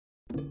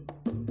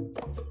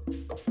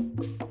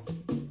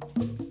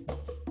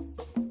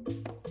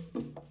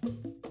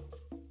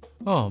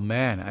Oh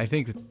man, I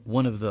think that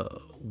one of the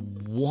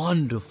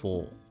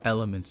wonderful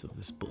elements of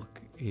this book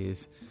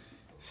is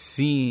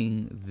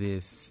seeing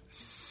this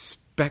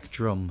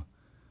spectrum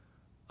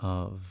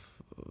of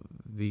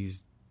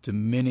these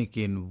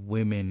Dominican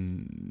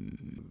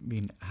women, I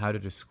mean, how to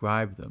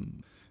describe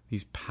them,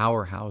 these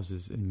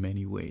powerhouses in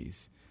many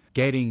ways,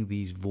 getting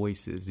these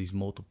voices, these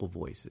multiple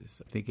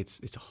voices. I think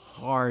it's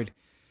hard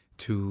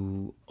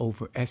to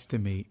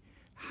overestimate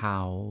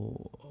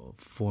how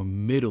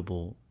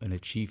formidable an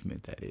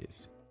achievement that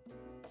is.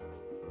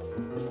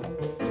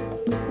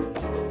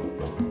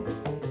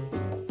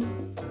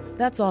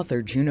 That's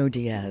author Junot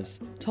Diaz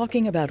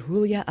talking about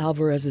Julia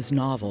Alvarez's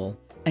novel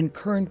and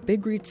current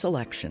Big Read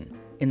selection,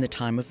 In the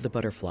Time of the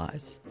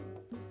Butterflies.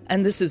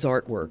 And this is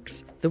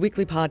Artworks, the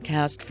weekly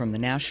podcast from the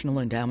National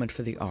Endowment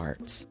for the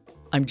Arts.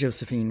 I'm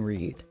Josephine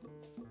Reed.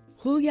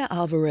 Julia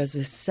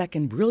Alvarez's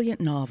second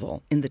brilliant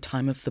novel, In the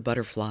Time of the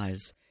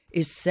Butterflies,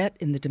 is set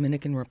in the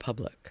Dominican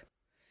Republic.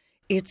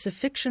 It's a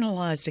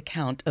fictionalized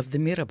account of the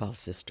Mirabal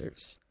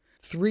sisters,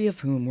 3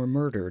 of whom were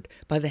murdered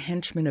by the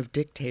henchmen of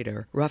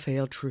dictator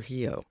Rafael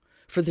Trujillo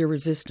for their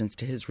resistance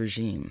to his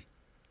regime.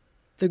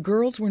 The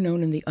girls were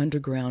known in the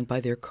underground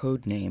by their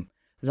code name,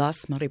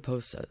 Las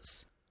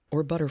Mariposas,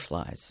 or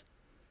butterflies.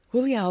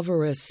 Julia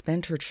Alvarez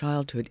spent her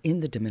childhood in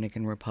the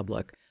Dominican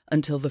Republic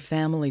until the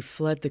family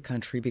fled the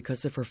country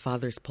because of her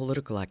father's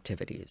political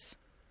activities.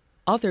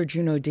 Author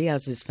Junot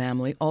Diaz's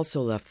family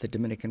also left the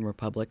Dominican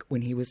Republic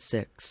when he was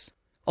 6.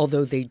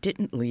 Although they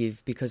didn't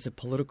leave because of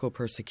political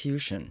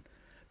persecution,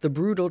 the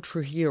brutal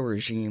Trujillo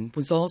regime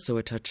was also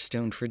a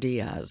touchstone for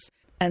Diaz,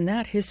 and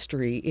that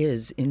history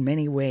is, in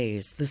many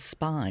ways, the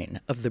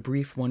spine of the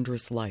brief,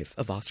 wondrous life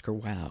of Oscar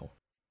Wilde.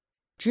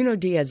 Junot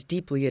Diaz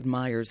deeply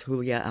admires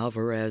Julia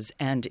Alvarez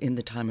and In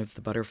the Time of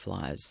the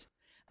Butterflies,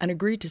 and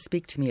agreed to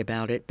speak to me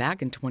about it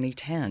back in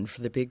 2010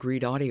 for the Big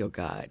Read audio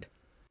guide.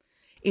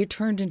 It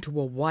turned into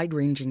a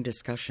wide-ranging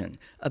discussion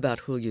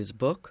about Julia's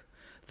book,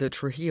 the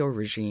Trujillo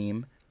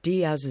regime,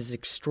 Diaz's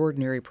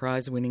extraordinary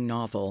prize-winning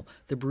novel,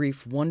 The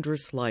Brief,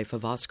 Wondrous Life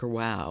of Oscar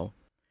Wilde,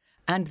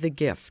 and the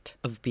gift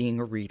of being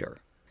a reader.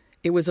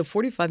 It was a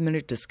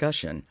 45-minute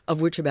discussion,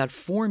 of which about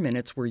 4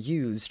 minutes were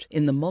used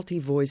in the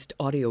multi-voiced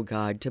audio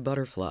guide to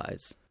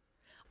Butterflies.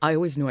 I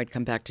always knew I'd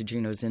come back to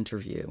Junot's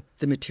interview.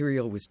 The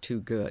material was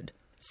too good.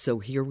 So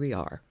here we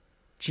are.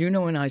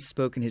 Junot and I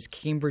spoke in his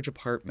Cambridge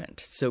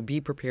apartment, so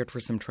be prepared for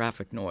some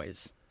traffic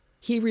noise.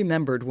 He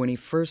remembered when he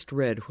first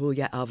read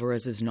Julia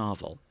Alvarez's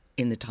novel,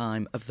 In the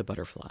Time of the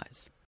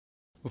Butterflies.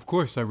 Of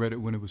course, I read it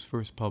when it was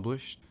first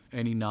published.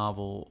 Any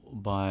novel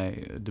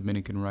by a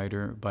Dominican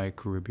writer, by a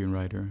Caribbean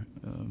writer,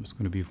 is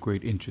going to be of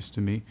great interest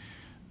to me.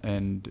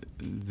 And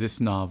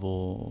this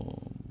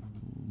novel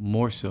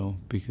more so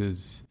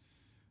because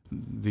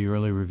the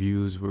early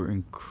reviews were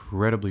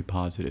incredibly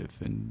positive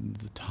and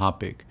the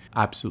topic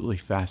absolutely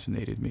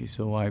fascinated me.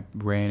 So I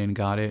ran and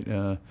got it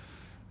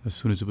as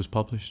soon as it was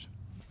published.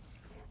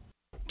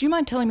 Do you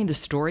mind telling me the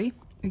story?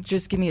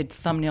 Just give me a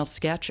thumbnail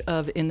sketch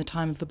of In the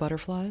Time of the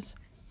Butterflies.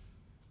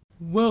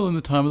 Well, In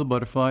the Time of the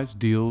Butterflies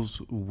deals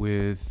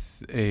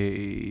with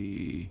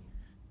a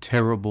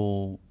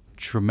terrible,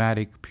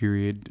 traumatic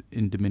period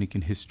in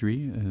Dominican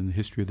history, in the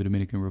history of the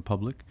Dominican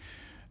Republic.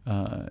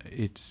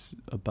 It's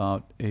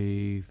about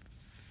a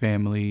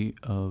family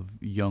of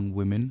young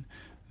women,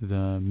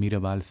 the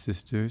Mirabal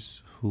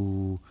sisters,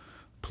 who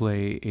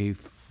play a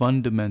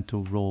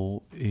fundamental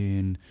role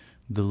in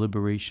the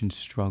liberation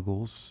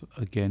struggles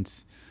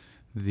against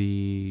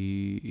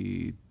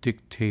the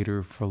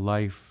dictator for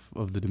life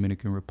of the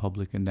Dominican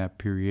Republic in that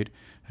period,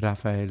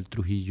 Rafael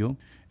Trujillo.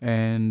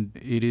 And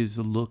it is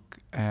a look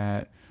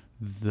at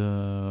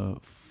the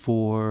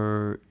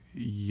 4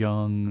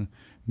 young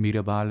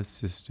Mirabal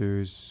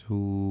sisters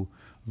who,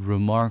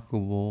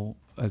 remarkable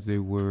as they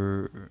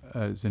were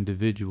as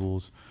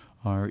individuals,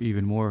 are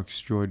even more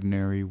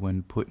extraordinary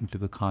when put into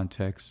the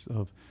context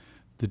of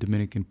the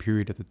Dominican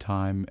period at the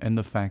time and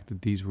the fact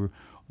that these were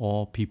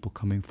all people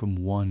coming from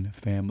one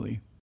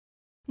family.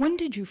 When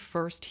did you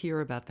first hear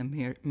about the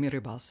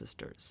Mirabal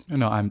sisters?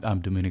 No,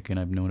 I'm Dominican.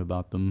 I've known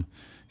about them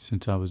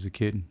since I was a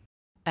kid.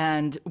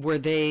 And were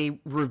they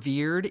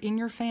revered in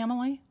your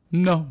family?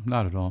 No,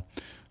 not at all.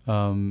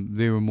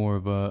 They were more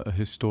of a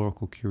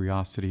historical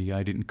curiosity.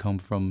 I didn't come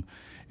from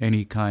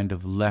any kind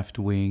of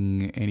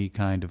left-wing, any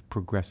kind of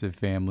progressive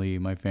family.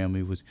 My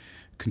family was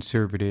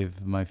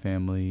conservative. My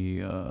family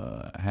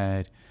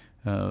had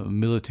a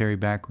military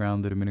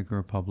background, the Dominican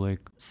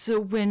Republic. So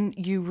when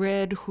you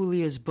read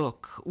Julia's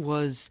book,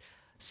 was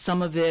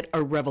some of it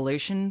a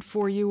revelation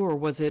for you, or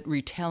was it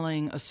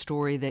retelling a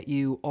story that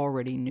you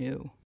already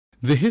knew?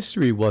 The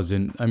history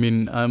wasn't. I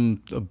mean,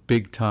 I'm a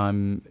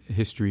big-time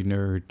history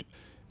nerd.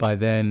 By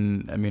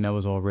then, I mean, I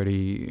was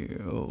already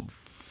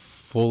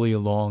fully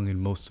along in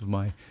most of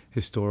my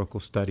historical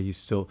studies,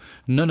 so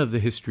none of the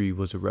history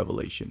was a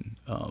revelation.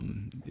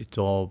 It's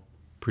all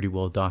pretty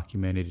well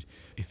documented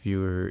if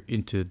you're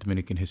into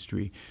Dominican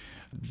history.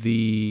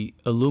 The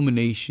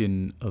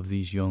illumination of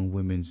these young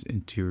women's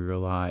interior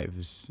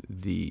lives,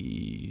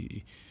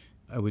 the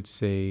I would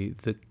say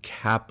the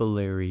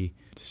capillary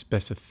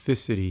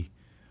specificity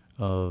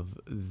of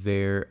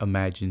their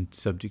imagined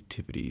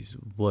subjectivities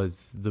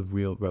was the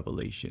real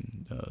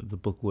revelation. The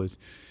book was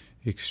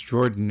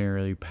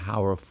extraordinarily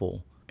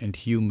powerful and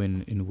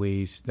human in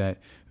ways that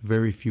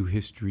very few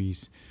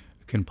histories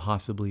can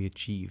possibly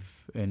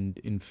achieve. And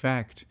in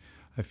fact,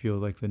 I feel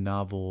like the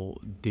novel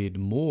did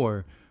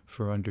more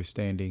for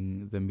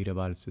understanding the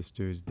Mirabal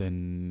sisters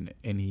than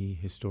any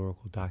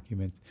historical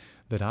document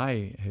that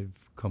I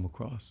have come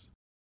across.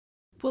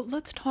 Well,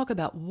 let's talk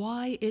about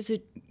why is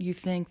it you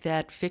think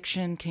that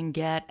fiction can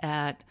get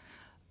at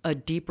a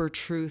deeper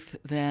truth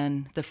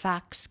than the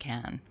facts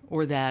can,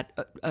 or that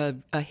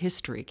a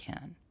history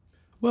can?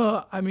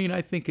 Well, I mean,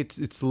 I think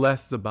it's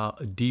less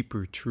about a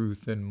deeper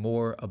truth and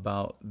more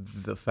about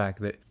the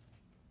fact that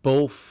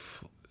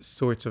both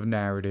sorts of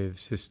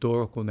narratives,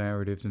 historical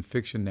narratives and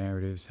fiction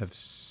narratives, have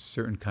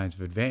certain kinds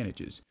of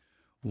advantages.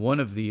 One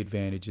of the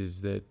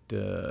advantages that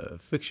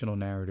fictional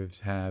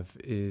narratives have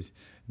is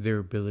their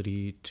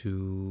ability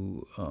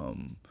to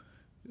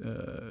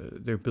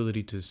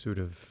sort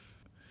of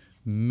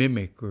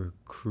mimic or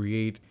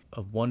create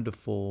a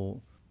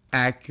wonderful,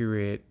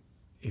 accurate,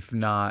 if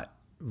not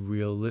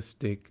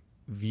realistic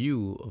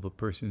view of a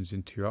person's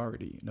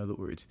interiority. In other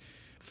words,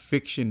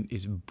 fiction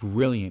is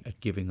brilliant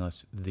at giving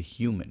us the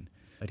human,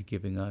 at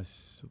giving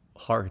us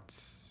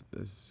hearts,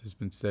 as has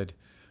been said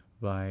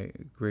by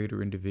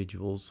greater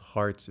individuals,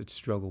 hearts that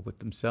struggle with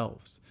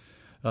themselves.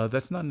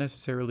 That's not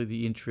necessarily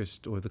the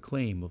interest or the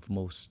claim of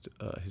most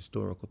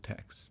historical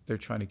texts. They're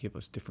trying to give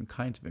us different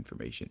kinds of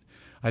information.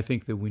 I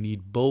think that we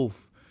need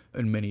both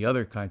and many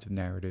other kinds of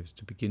narratives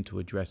to begin to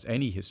address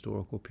any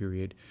historical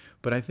period.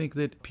 But I think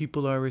that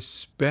people are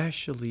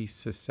especially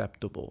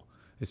susceptible,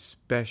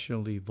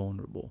 especially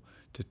vulnerable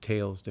to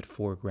tales that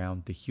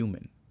foreground the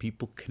human.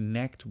 People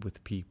connect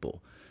with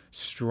people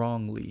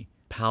strongly,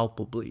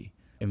 palpably,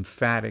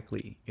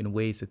 emphatically, in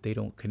ways that they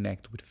don't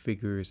connect with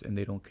figures, and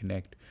they don't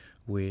connect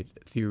with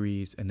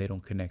theories, and they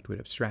don't connect with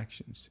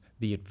abstractions.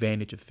 The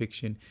advantage of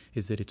fiction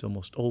is that it's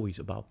almost always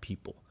about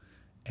people.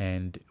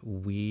 And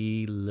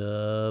we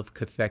love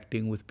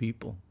cathecting with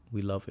people.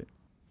 We love it.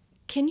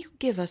 Can you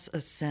give us a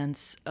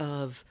sense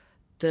of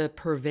the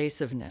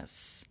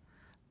pervasiveness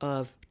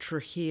of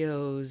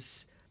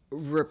Trujillo's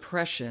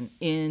repression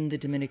in the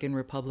Dominican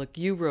Republic?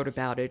 You wrote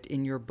about it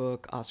in your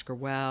book, Oscar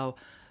Wilde.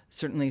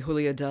 Certainly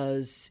Julia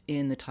does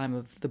in The Time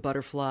of the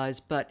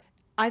Butterflies. But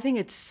I think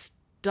it's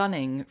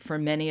stunning for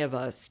many of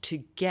us to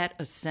get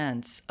a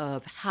sense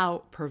of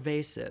how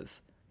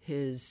pervasive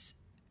his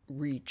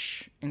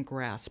reach and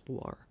grasp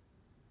were.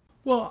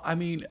 Well, I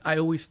mean, I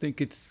always think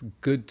it's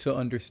good to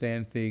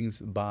understand things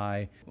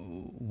by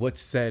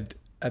what's said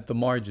at the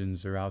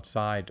margins or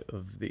outside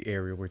of the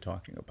area we're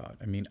talking about.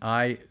 I mean,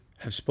 I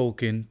have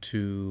spoken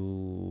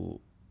to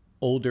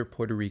older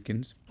Puerto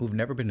Ricans who've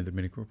never been to the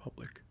Dominican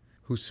Republic,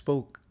 who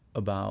spoke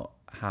about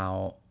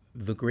how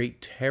the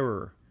great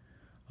terror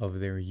of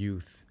their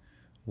youth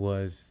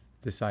was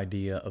this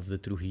idea of the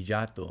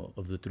Trujillato,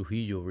 of the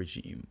Trujillo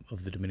regime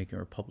of the Dominican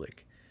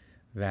Republic.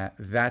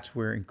 That's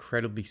where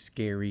incredibly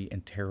scary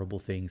and terrible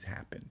things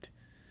happened.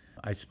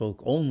 I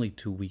spoke only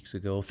 3 weeks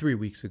ago,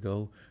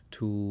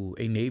 to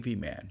a Navy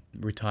man,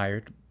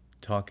 retired,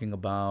 talking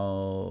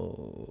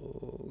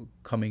about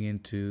coming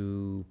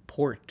into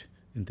port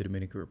in the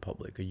Dominican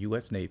Republic, a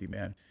U.S. Navy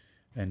man,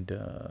 and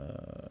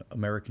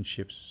American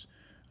ships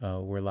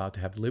were allowed to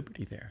have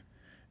liberty there,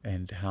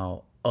 and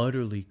how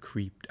utterly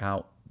creeped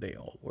out they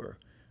all were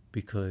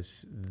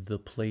because the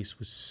place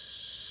was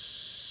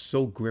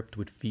so gripped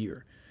with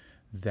fear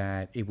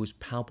that it was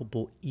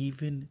palpable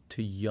even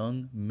to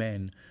young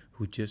men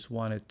who just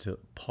wanted to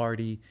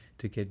party,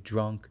 to get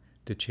drunk,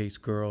 to chase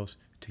girls,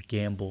 to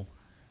gamble.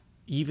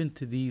 Even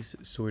to these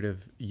sort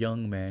of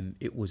young men,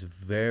 it was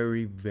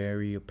very,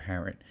 very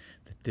apparent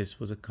that this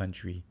was a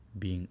country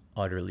being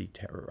utterly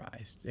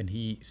terrorized. And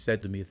he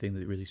said to me a thing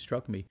that really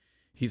struck me.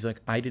 He's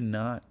like, I did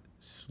not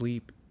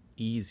sleep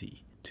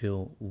easy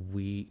till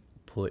we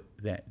put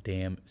that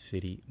damn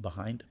city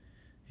behind us.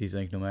 He's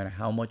like, no matter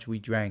how much we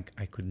drank,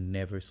 I could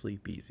never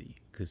sleep easy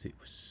because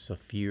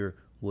fear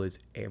was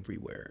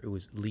everywhere. It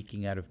was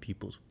leaking out of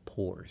people's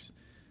pores.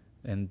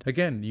 And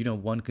again,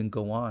 one can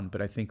go on,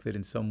 but I think that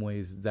in some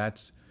ways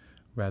that's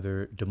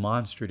rather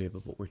demonstrative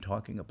of what we're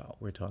talking about.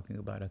 We're talking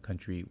about a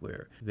country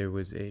where there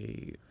was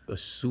a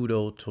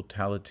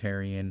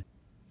pseudo-totalitarian,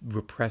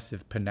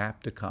 repressive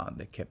panopticon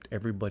that kept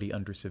everybody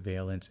under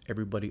surveillance,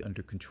 everybody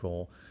under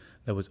control,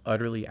 that was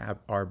utterly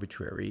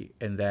arbitrary,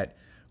 and that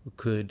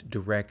could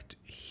direct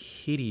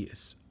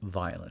hideous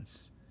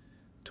violence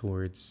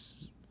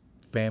towards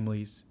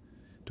families,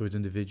 towards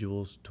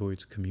individuals,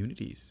 towards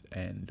communities.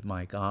 And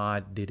my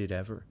God, did it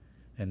ever.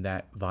 And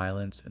that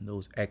violence and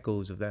those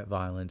echoes of that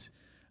violence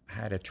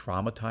had a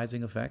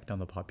traumatizing effect on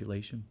the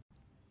population.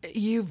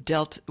 You've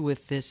dealt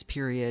with this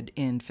period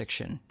in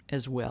fiction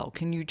as well.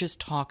 Can you just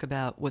talk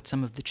about what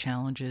some of the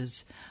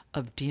challenges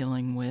of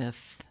dealing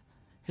with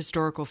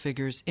historical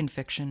figures in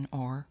fiction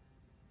are?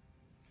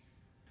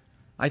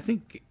 I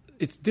think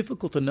it's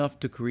difficult enough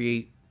to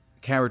create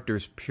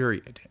characters,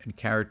 period, and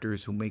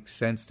characters who make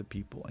sense to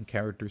people, and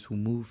characters who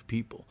move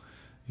people,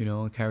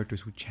 and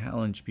characters who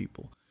challenge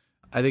people.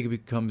 I think it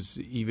becomes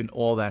even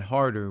all that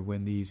harder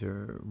when these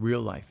are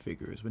real life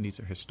figures, when these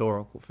are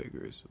historical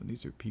figures, when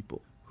these are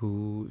people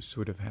who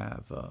sort of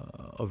have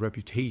a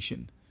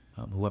reputation,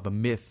 who have a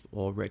myth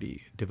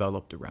already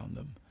developed around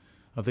them.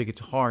 I think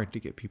it's hard to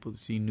get people to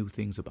see new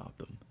things about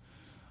them.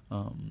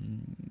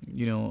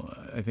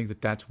 I think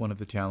that that's one of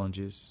the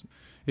challenges.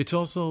 It's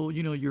also,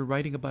 you're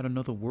writing about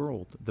another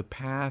world. The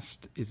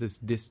past is as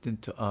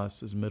distant to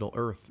us as Middle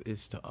Earth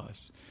is to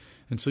us.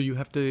 And so you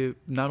have to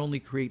not only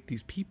create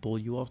these people,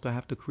 you also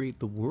have to create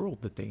the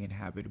world that they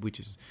inhabit, which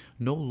is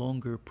no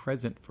longer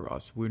present for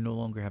us. We no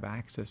longer have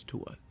access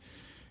to it.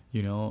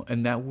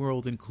 And that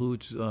world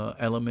includes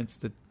elements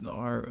that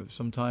are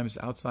sometimes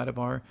outside of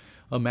our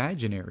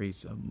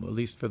imaginaries, at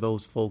least for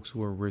those folks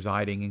who are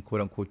residing in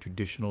quote-unquote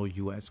traditional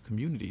U.S.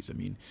 communities. I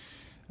mean,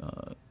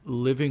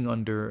 living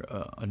under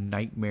a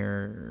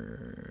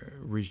nightmare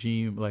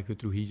regime like the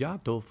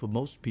Trujillato, for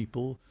most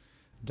people,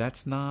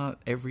 that's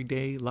not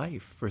everyday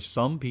life. For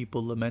some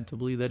people,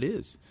 lamentably, that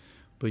is.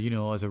 But,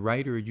 as a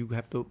writer, you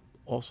have to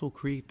also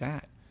create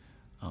that.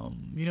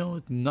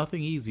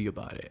 Nothing easy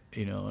about it,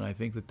 and I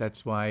think that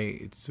that's why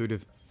it's sort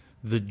of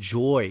the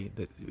joy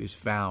that is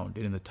found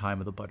in The Time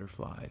of the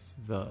Butterflies,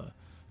 the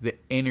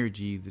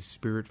energy, the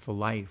spirit for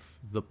life,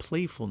 the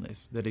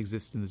playfulness that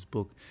exists in this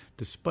book,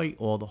 despite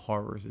all the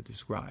horrors it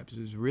describes,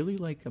 is really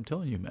like, I'm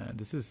telling you, man,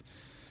 this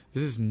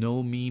is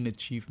no mean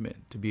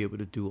achievement to be able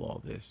to do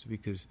all this,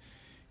 because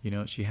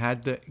she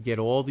had to get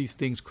all these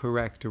things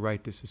correct to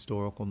write this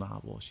historical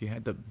novel.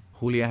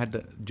 Julia had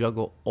to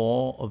juggle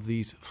all of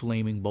these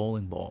flaming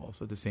bowling balls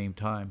at the same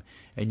time,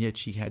 and yet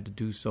she had to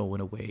do so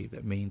in a way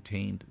that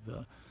maintained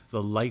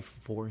the life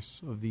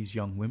force of these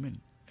young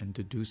women. And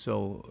to do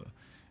so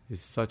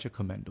is such a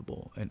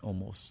commendable and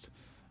almost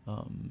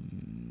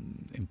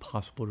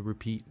impossible to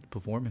repeat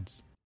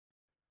performance.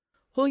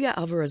 Julia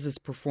Alvarez's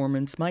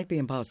performance might be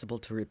impossible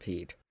to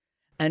repeat.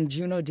 And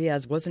Junot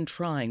Diaz wasn't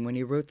trying when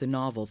he wrote the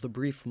novel The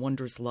Brief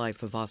Wondrous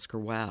Life of Oscar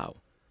Wilde.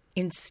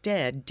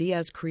 Instead,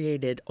 Diaz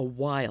created a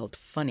wild,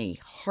 funny,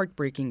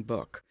 heartbreaking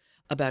book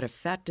about a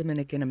fat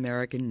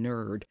Dominican-American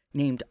nerd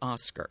named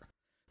Oscar,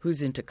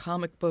 who's into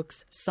comic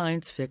books,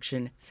 science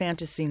fiction,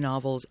 fantasy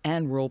novels,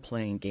 and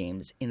role-playing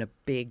games in a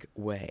big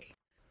way.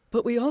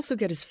 But we also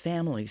get his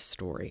family's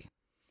story,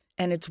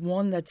 and it's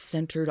one that's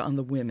centered on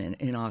the women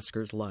in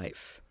Oscar's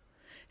life.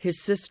 His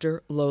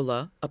sister,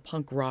 Lola, a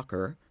punk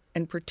rocker,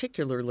 and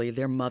particularly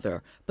their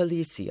mother,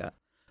 Belicia,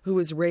 who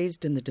was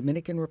raised in the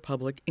Dominican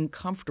Republic in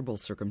comfortable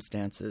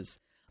circumstances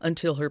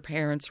until her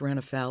parents ran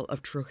afoul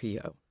of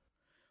Trujillo,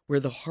 where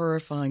the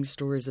horrifying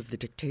stories of the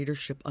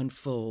dictatorship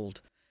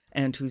unfold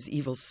and whose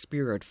evil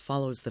spirit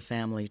follows the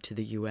family to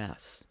the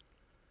U.S.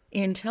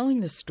 In telling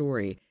the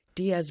story,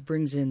 Diaz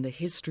brings in the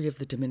history of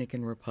the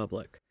Dominican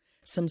Republic,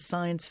 some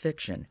science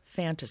fiction,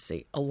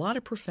 fantasy, a lot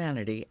of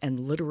profanity, and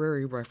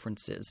literary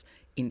references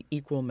in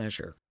equal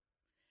measure.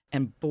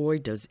 And boy,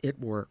 does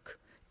it work.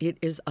 It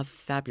is a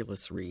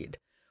fabulous read,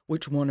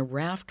 which won a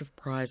raft of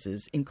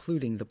prizes,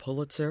 including the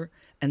Pulitzer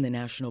and the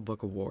National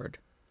Book Award.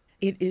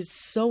 It is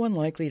so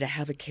unlikely to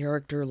have a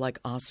character like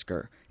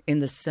Oscar in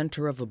the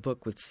center of a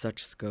book with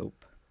such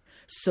scope.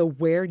 So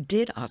where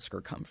did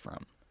Oscar come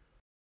from?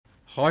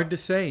 Hard to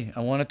say.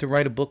 I wanted to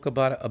write a book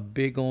about a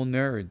big old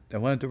nerd. I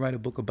wanted to write a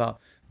book about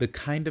the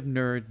kind of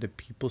nerd that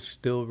people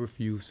still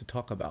refuse to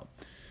talk about.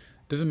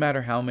 Doesn't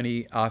matter how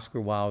many Oscar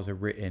Wildes are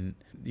written,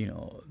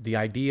 the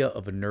idea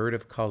of a nerd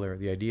of color,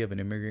 the idea of an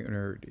immigrant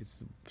nerd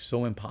is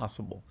so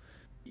impossible.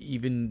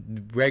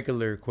 Even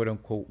regular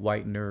quote-unquote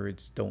white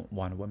nerds don't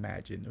want to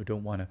imagine or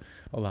don't want to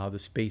allow the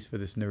space for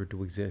this nerd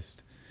to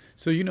exist.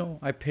 So,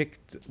 I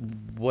picked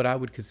what I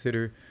would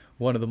consider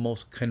one of the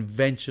most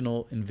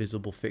conventional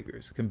invisible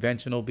figures.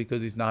 Conventional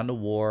because he's not in a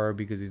war,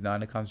 because he's not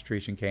in a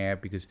concentration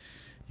camp, because,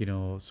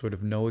 sort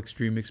of no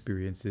extreme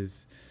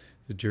experiences.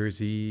 The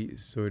Jersey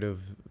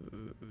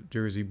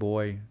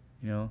boy,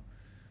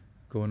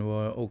 going to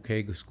a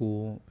okay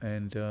school,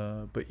 and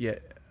but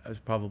yet as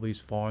probably as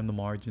far in the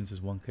margins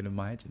as one could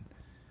imagine.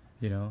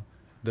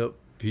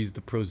 He's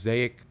the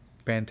prosaic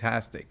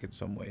fantastic in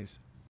some ways.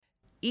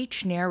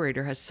 Each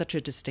narrator has such a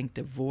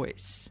distinctive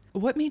voice.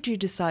 What made you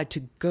decide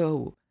to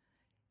go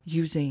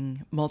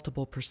using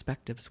multiple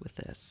perspectives with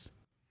this?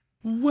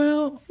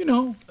 Well,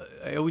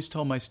 I always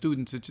tell my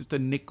students it's just a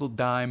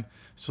nickel-dime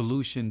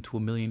solution to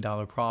 $1 million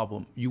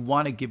problem. You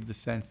want to give the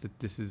sense that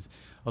this is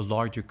a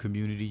larger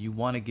community. You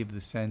want to give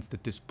the sense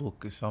that this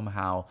book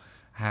somehow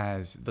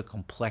has the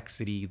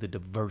complexity, the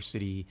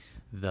diversity,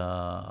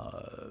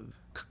 the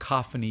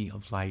cacophony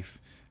of life.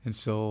 And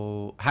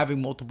so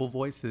having multiple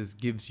voices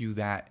gives you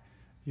that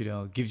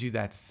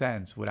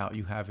sense without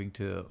you having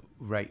to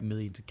write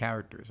millions of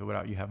characters or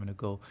without you having to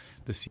go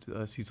the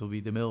Cecil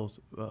B.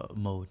 DeMille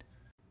mode.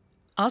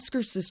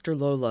 Oscar's sister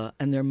Lola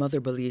and their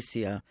mother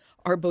Belicia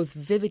are both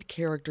vivid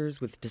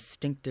characters with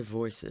distinctive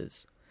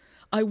voices.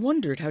 I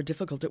wondered how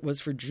difficult it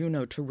was for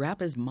Junot to wrap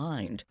his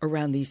mind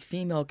around these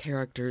female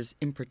characters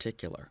in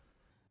particular.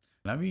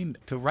 I mean,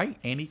 to write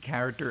any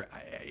character,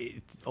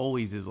 it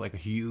always is like a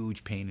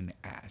huge pain in the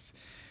ass.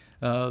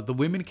 The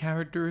women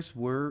characters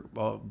were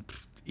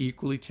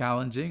equally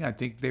challenging. I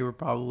think they were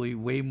probably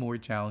way more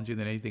challenging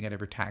than anything I'd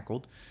ever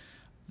tackled.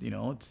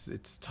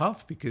 It's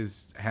tough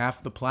because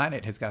half the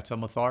planet has got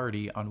some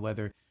authority on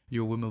whether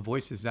your women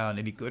voices sound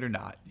any good or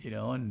not,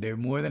 and they're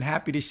more than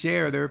happy to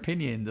share their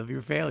opinions of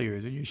your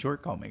failures and your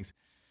shortcomings.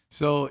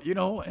 So,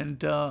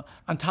 and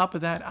on top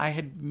of that, I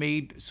had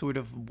made sort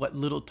of what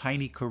little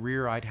tiny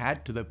career I'd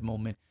had to that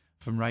moment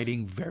from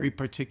writing very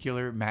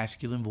particular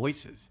masculine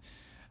voices.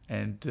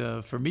 And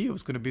for me, it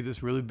was going to be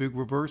this really big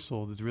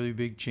reversal, this really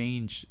big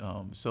change.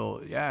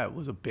 So, yeah, it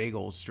was a big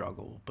old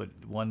struggle, but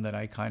one that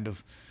I kind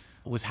of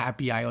was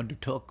happy I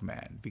undertook,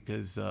 man,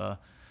 because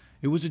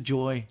it was a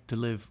joy to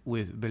live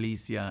with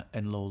Belicia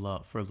and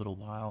Lola for a little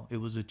while. It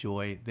was a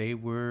joy. They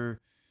were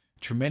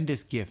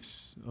tremendous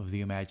gifts of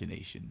the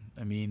imagination.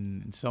 I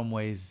mean, in some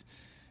ways,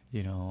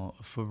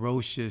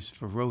 ferocious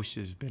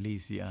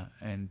Belicia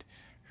and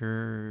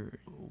her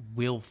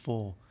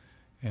willful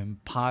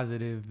and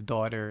positive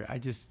daughter.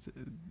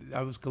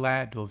 I was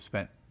glad to have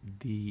spent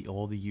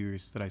all the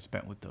years that I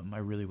spent with them. I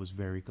really was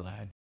very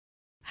glad.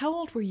 How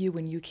old were you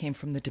when you came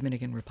from the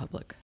Dominican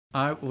Republic?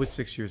 I was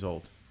 6 years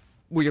old.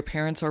 Were your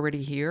parents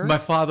already here? My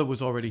father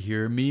was already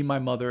here. Me, my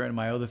mother, and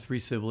my other 3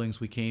 siblings,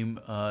 we came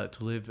to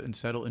live and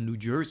settle in New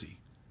Jersey,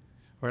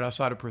 right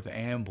outside of Perth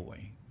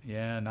Amboy.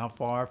 Yeah, not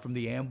far from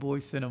the Amboy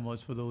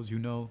cinemas, for those who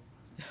know.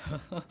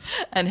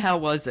 And how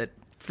was it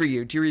for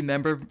you? Do you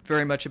remember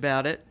very much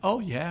about it? Oh,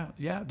 yeah.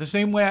 The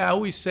same way I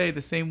always say,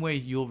 the same way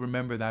you'll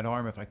remember that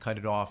arm if I cut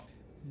it off.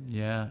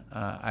 Yeah,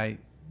 I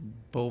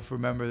both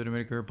remember the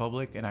Dominican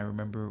Republic, and I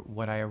remember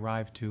what I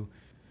arrived to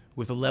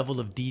with a level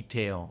of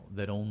detail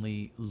that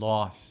only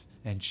loss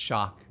and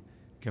shock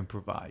can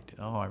provide.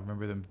 Oh, I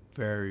remember them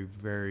very,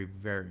 very,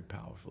 very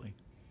powerfully.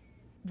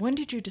 When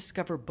did you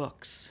discover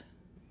books?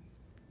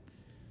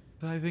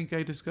 I think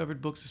I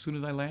discovered books as soon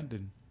as I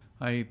landed.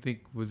 I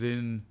think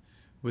within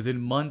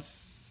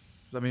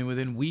months,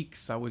 within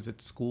weeks, I was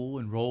at school,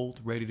 enrolled,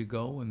 ready to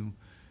go,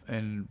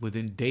 and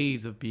within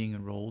days of being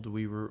enrolled,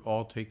 we were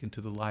all taken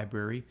to the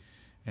library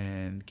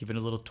and given a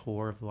little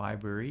tour of the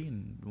library.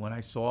 And when I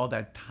saw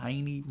that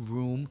tiny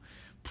room,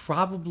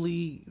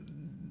 probably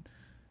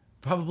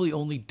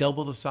only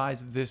double the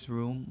size of this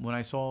room, when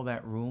I saw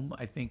that room,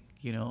 I think,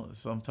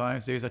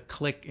 sometimes there's a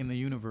click in the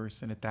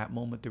universe. And at that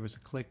moment, there was a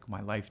click. My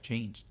life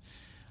changed.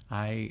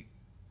 I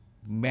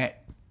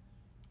met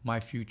my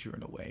future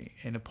in a way.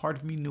 And a part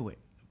of me knew it.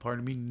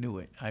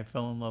 I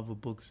fell in love with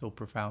books so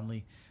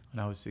profoundly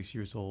when I was 6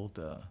 years old.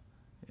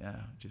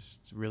 Just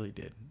really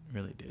did.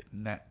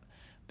 And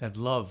that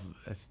love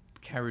has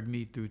carried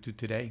me through to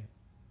today.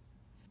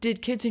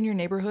 Did kids in your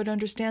neighborhood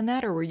understand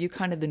that, or were you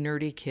kind of the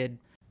nerdy kid?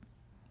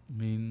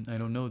 I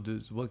don't know.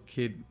 What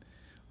kid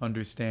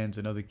understands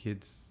another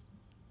kid's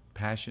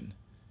passion?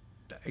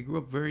 I grew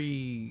up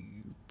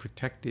very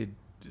protected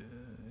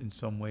in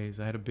some ways.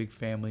 I had a big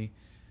family.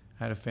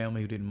 I had a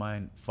family who didn't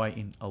mind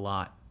fighting a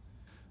lot.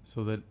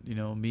 So that,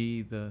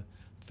 me, the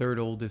third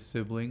oldest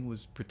sibling,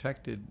 was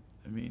protected.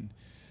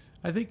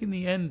 I think in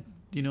the end,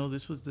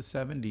 this was the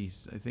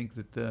 70s. I think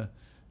that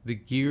the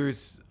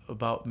gears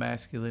about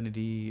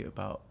masculinity,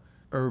 about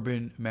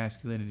urban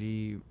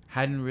masculinity,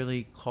 hadn't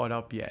really caught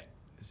up yet.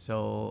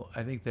 So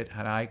I think that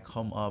had I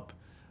come up,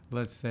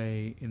 let's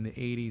say, in the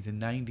 80s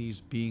and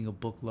 90s, being a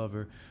book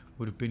lover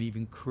would have been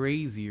even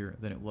crazier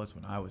than it was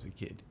when I was a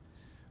kid.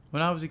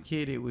 When I was a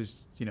kid, it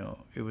was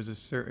a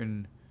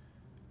certain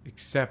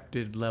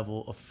accepted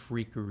level of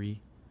freakery.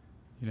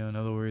 In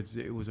other words,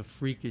 it was a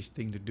freakish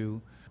thing to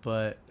do.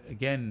 But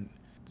again,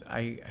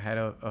 I had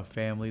a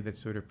family that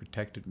sort of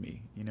protected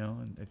me,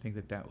 and I think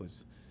that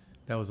was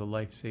a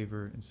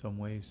lifesaver in some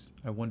ways.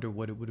 I wonder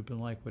what it would have been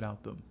like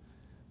without them.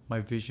 My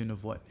vision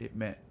of what it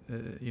meant,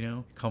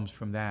 comes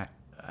from that.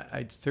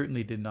 I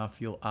certainly did not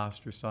feel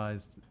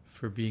ostracized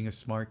for being a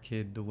smart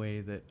kid the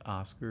way that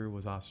Oscar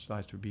was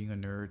ostracized for being a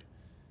nerd.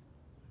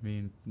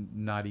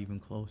 Not even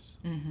close.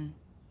 Mm-hmm.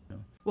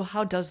 Well,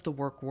 how does the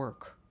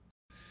work?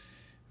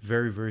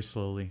 Very, very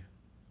slowly.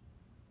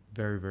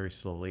 Very, very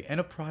slowly. And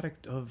a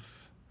product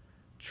of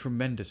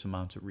tremendous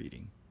amounts of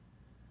reading.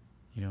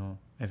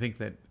 I think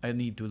that I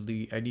need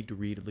to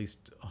read at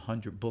least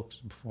 100 books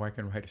before I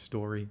can write a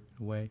story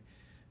in a way.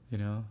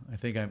 I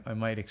think I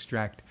might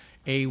extract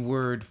a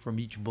word from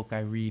each book I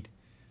read.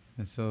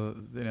 And so,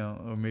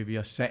 or maybe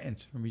a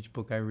sentence from each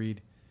book I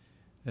read.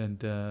 And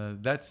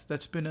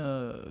that's been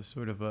a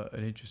sort of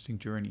an interesting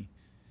journey,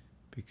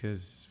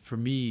 because for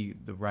me,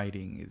 the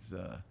writing is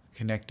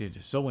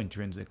connected so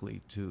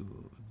intrinsically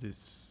to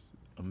this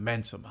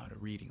immense amount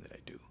of reading that I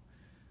do.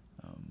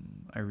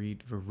 I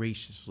read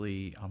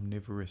voraciously,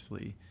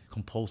 omnivorously,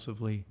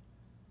 compulsively.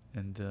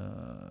 And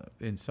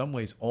in some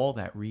ways, all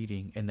that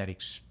reading and that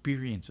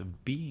experience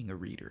of being a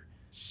reader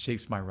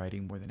shapes my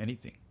writing more than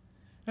anything.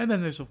 And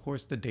then there's, of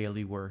course, the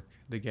daily work,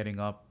 the getting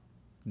up.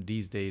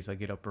 These days, I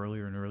get up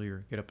earlier and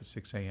earlier, get up at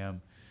 6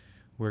 a.m.,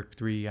 work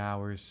 3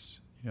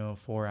 hours,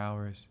 4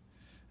 hours,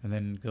 and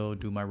then go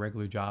do my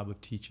regular job of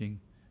teaching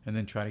and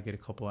then try to get a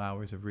couple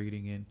hours of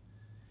reading in.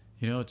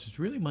 You know, it's just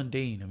really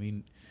mundane. I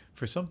mean,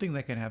 for something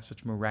that can have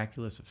such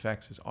miraculous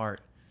effects as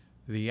art,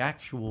 the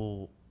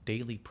actual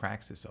daily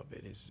praxis of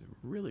it is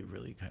really,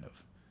 really kind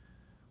of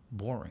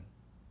boring.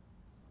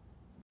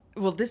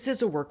 Well, this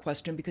is a work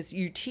question because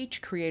you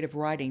teach creative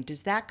writing.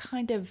 Does that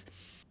kind of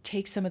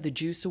take some of the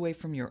juice away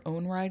from your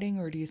own writing,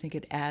 or do you think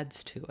it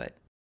adds to it?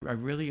 I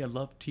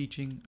love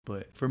teaching,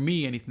 but for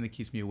me, anything that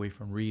keeps me away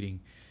from reading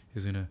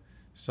is going to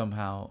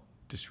somehow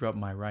disrupt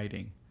my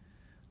writing.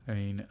 I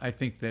mean, I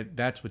think that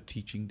that's what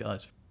teaching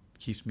does,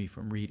 keeps me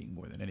from reading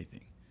more than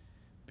anything.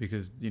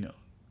 Because, you know,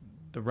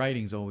 the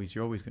writing's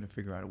you're always going to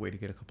figure out a way to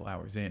get a couple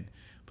hours in.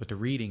 But the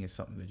reading is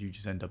something that you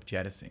just end up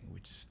jettisoning,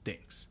 which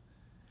stinks.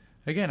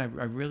 Again,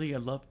 I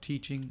love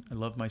teaching. I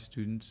love my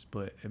students.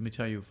 But let me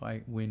tell you, if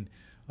I win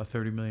a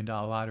 $30 million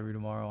lottery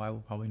tomorrow, I will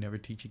probably never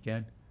teach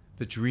again.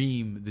 The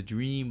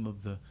dream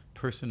of the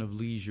person of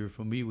leisure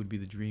for me would be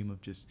the dream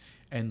of just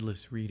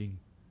endless reading.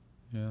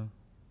 You know?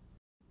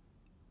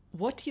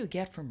 What do you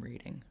get from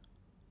reading?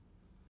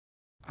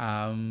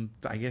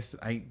 I guess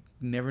I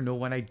never know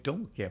what I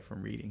don't get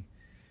from reading.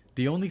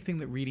 The only thing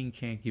that reading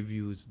can't give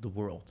you is the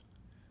world.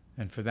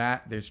 And for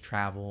that, there's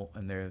travel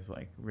and there's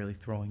like really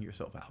throwing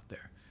yourself out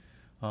there.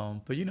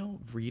 But, you know,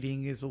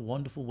 reading is a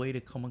wonderful way to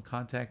come in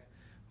contact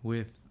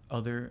with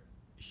other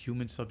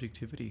human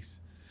subjectivities.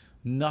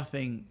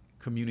 Nothing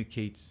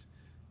communicates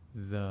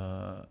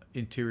the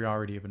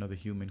interiority of another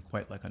human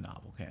quite like a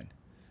novel can,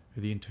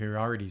 or the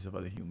interiorities of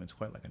other humans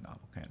quite like a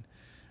novel can.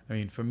 I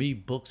mean, for me,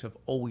 books have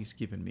always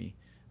given me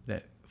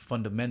that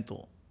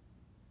fundamental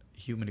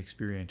human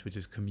experience, which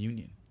is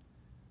communion.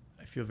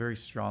 I feel a very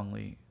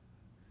strong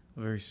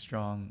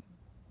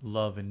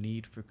love and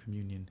need for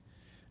communion.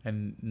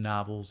 And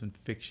novels and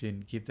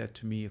fiction give that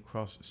to me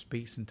across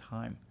space and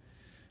time.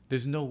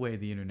 There's no way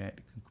the internet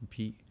can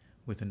compete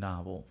with a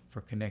novel for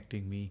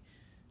connecting me.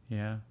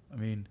 Yeah, I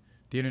mean,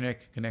 the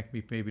internet can connect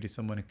me maybe to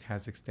someone in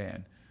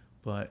Kazakhstan,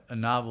 but a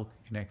novel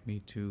can connect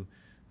me to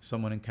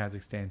someone in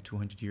Kazakhstan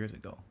 200 years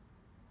ago.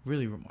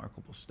 Really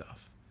remarkable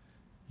stuff,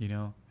 you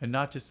know? And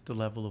not just at the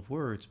level of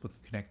words, but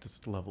connect us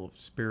at the level of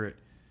spirit,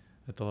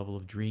 at the level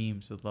of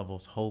dreams, at the level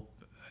of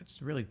hope.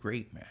 It's really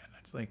great, man.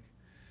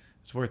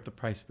 It's worth the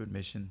price of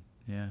admission,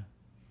 yeah.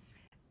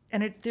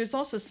 And there's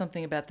also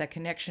something about that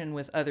connection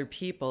with other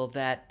people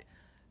that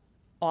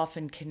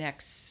often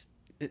connects,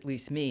 at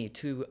least me,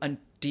 to a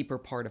deeper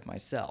part of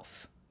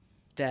myself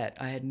that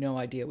I had no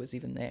idea was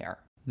even there.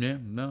 Yeah,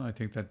 no, I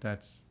think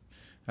that's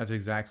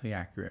exactly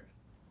accurate.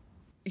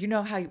 You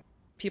know how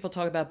people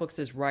talk about books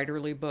as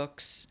writerly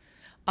books?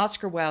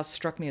 Oscar Wilde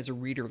struck me as a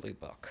readerly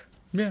book.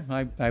 Yeah,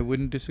 I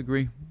wouldn't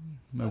disagree.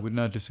 I would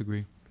not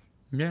disagree.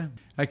 Yeah,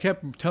 I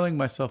kept telling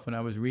myself when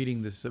I was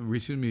writing this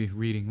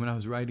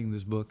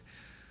book,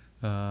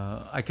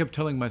 I kept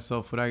telling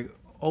myself what I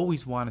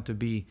always wanted to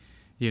be.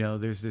 You know,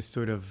 there's this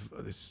sort of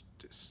this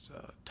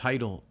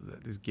title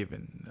that is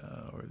given,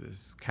 or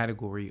this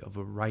category of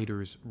a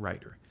writer's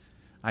writer.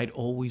 I'd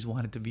always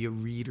wanted to be a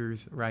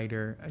reader's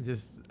writer. I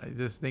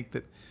just think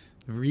that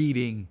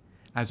reading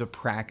as a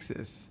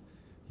praxis,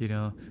 you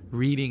know,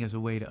 reading as a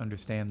way to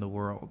understand the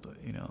world,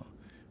 you know,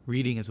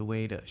 reading as a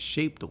way to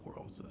shape the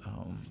world,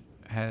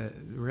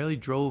 really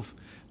drove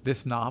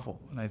this novel.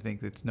 And I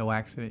think it's no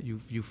accident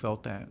you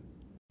felt that.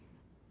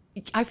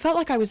 I felt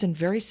like I was in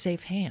very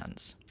safe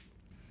hands.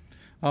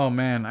 Oh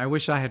man, I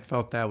wish I had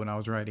felt that when I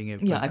was writing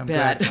it. Yeah, I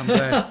bet.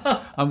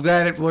 I'm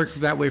glad it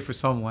worked that way for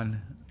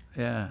someone.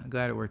 Yeah, I'm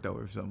glad it worked that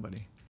way for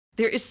somebody.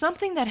 There is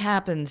something that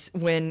happens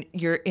when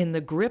you're in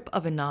the grip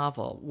of a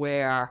novel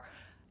where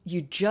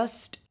you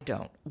just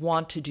don't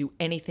want to do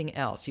anything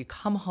else. You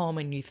come home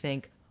and you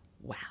think,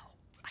 wow,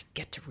 I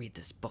get to read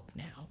this book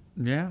now.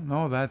 Yeah,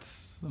 no,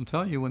 I'm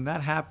telling you, when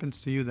that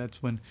happens to you,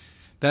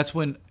 that's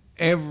when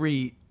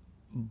every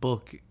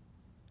book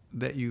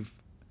that you've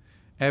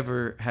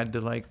ever had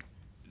to like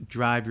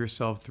drive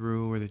yourself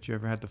through, or that you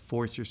ever had to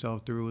force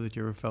yourself through, or that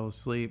you ever fell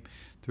asleep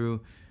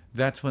through,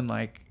 that's when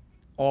like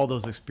all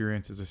those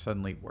experiences are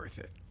suddenly worth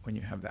it. When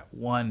you have that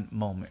one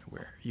moment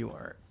where you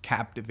are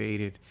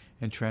captivated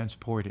and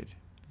transported,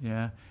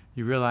 yeah,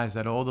 you realize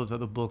that all those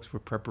other books were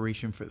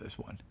preparation for this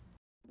one.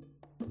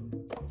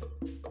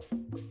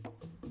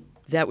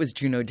 That was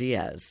Junot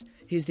Diaz.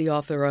 He's the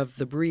author of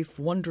The Brief,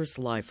 Wondrous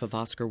Life of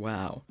Oscar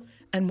Wilde,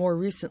 and more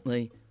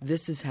recently,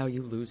 This Is How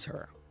You Lose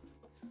Her.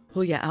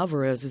 Julia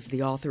Alvarez is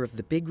the author of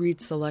the Big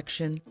Read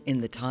selection,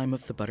 In the Time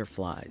of the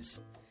Butterflies.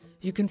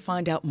 You can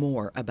find out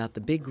more about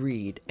the Big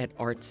Read at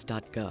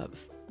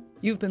arts.gov.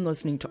 You've been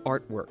listening to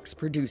Artworks,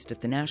 produced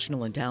at the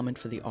National Endowment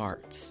for the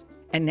Arts.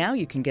 And now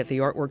you can get the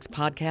Artworks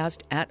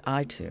podcast at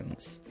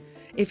iTunes.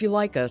 If you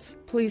like us,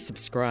 please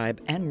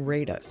subscribe and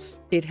rate us.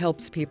 It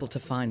helps people to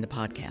find the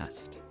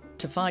podcast.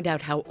 To find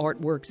out how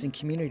art works in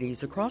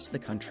communities across the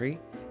country,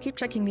 keep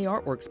checking the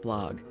Artworks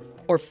blog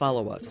or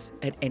follow us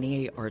at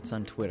NEA Arts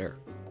on Twitter.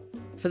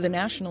 For the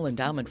National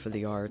Endowment for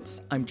the Arts,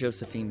 I'm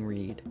Josephine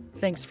Reed.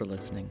 Thanks for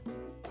listening.